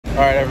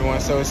Alright everyone,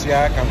 so it's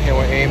Yaak. I'm here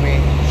with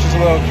Amy. She's a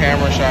little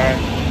camera shy,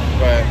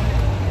 but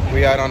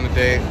we out on the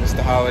date. It's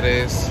the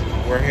holidays.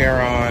 We're here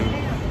on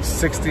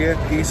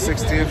 60th, East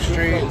 60th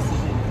Street.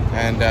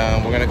 And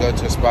we're gonna go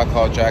to a spot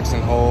called Jackson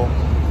Hole.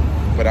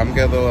 But I'm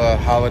gonna get a little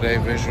holiday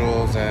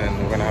visuals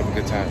and we're gonna have a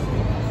good time.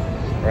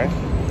 Right?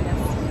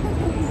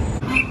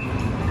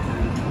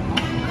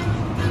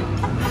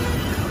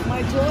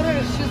 My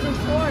daughter, she's in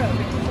Florida.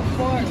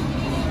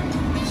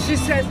 She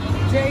says,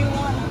 day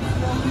one,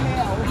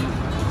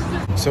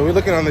 so we're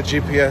looking on the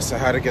GPS of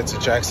how to get to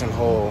Jackson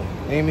Hole.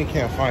 Amy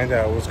can't find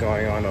out what's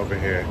going on over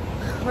here.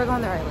 We're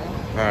going the right way.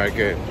 All right,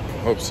 good.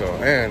 Hope so.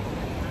 And,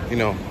 you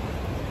know,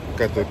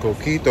 got the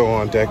coquito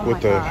on deck with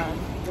the,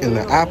 in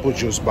the apple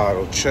juice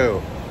bottle. Chill.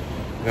 You know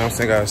what I'm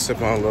saying? Gotta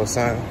sip on a little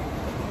sign.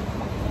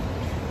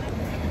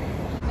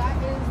 that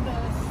is the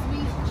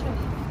sweet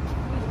chili.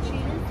 Sweet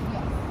cheese?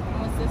 Yes.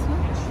 What's this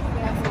one?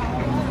 That's how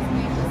it is.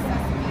 Made with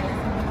sesame.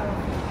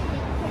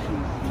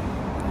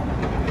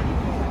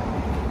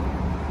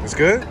 It's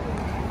good?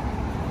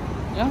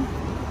 Yeah.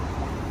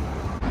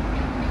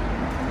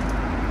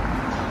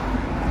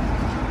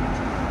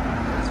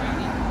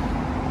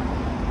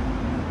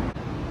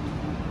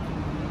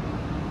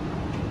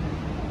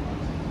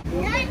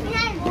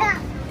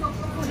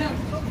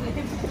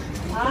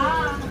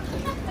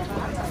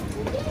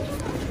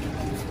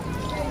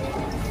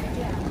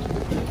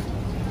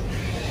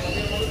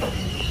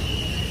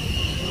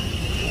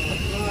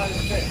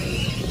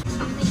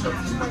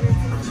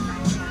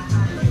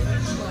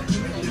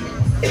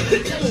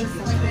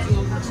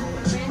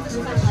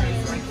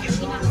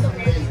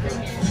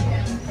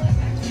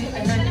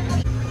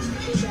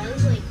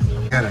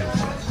 I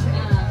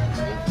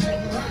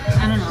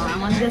don't know. I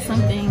want to get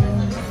something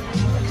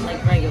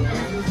like regular,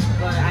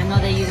 but I know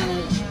that you're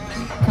gonna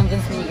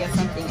convince me to get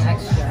something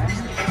extra.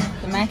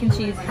 The mac and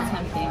cheese is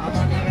tempting, although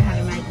I've never had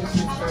a mac and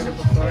cheese burger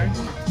before.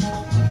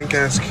 Pink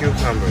ass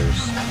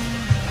cucumbers.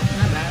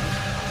 Not bad.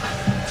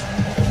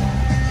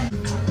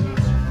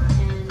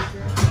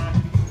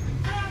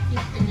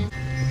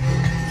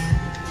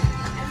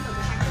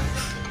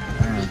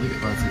 Man, these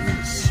about to get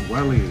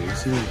swelly. You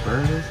see these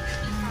burgers?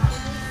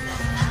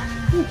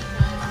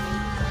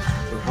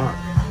 So hot.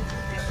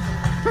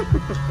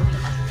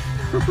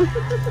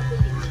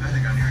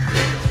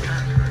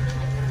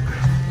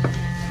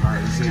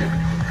 Alright, let's see it.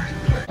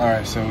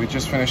 Alright, so we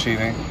just finished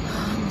eating.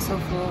 I'm so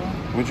full.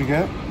 What'd you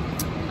get?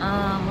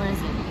 What is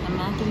it? A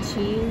mac and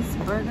cheese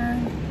burger?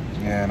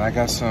 Yeah, and I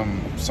got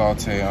some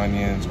sauteed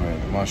onions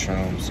with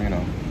mushrooms, you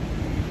know.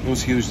 It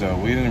was huge though.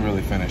 We didn't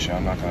really finish it,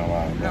 I'm not gonna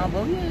lie. No,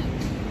 but we...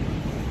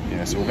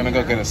 Yeah, so we're gonna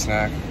go get a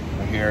snack.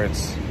 Here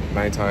it's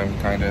nighttime,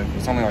 kind of.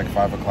 It's only like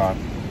 5 o'clock.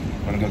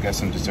 I'm gonna go get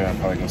some dessert. I'm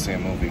probably gonna see a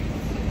movie.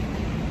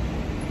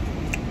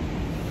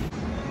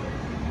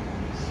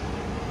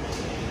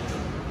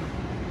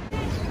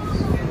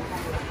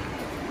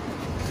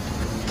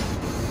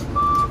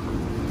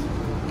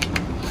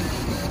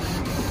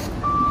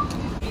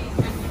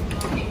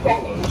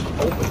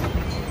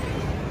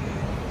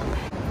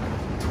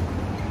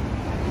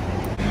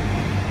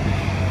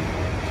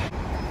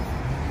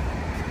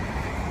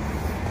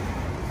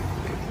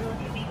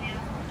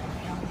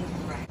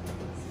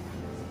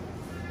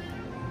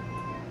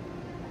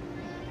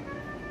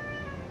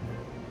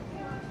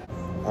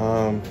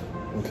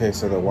 Okay,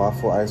 so the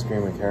waffle ice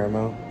cream and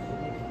caramel.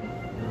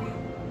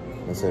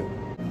 That's it.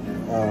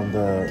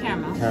 The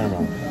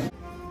caramel.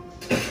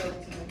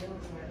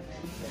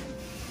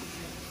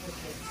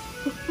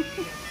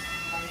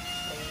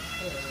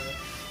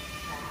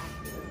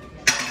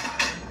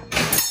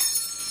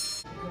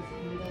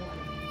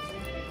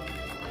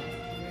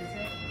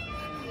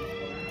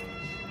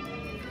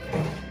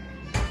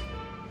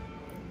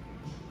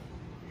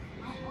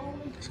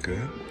 It's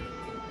good.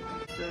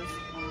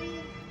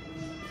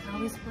 How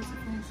are we supposed to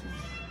finish this?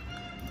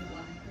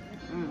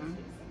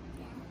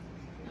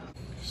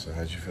 So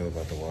how'd you feel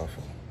about the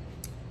waffle?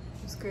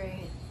 It was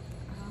great.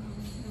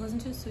 It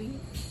wasn't too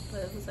sweet,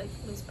 but it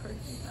was perfect.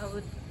 I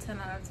would 10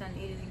 out of 10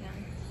 eat it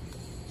again.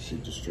 She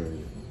destroyed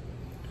it.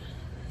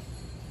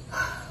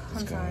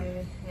 I'm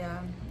tired.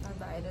 Yeah,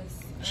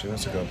 arthritis. She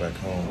wants to go back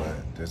home,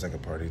 but there's like a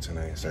party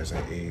tonight. It starts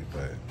at 8,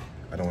 but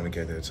I don't want to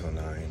get there till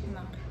 9.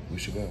 No. We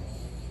should go.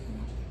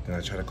 Then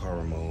I try to call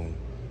Ramon,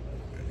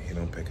 and he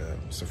don't pick up.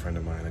 It's a friend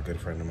of mine, a good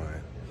friend of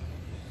mine.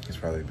 He's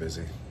probably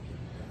busy.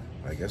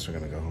 I guess we're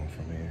gonna go home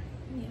from here.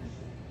 Yeah.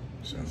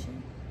 So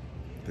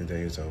the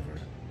day is over.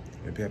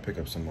 Maybe I pick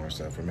up some more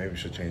stuff, or maybe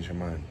she'll change her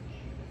mind.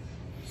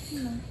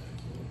 No.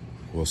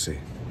 We'll see.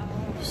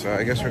 So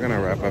I guess we're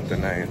gonna wrap up the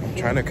night. I'm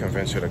trying to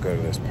convince her to go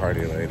to this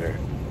party later.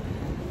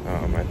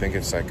 I think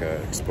it's like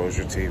a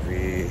exposure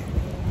TV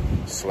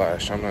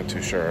 / I'm not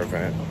too sure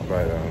event,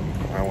 but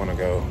I want to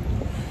go.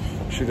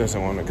 She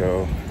doesn't want to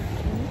go.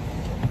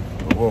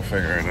 But we'll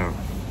figure it out.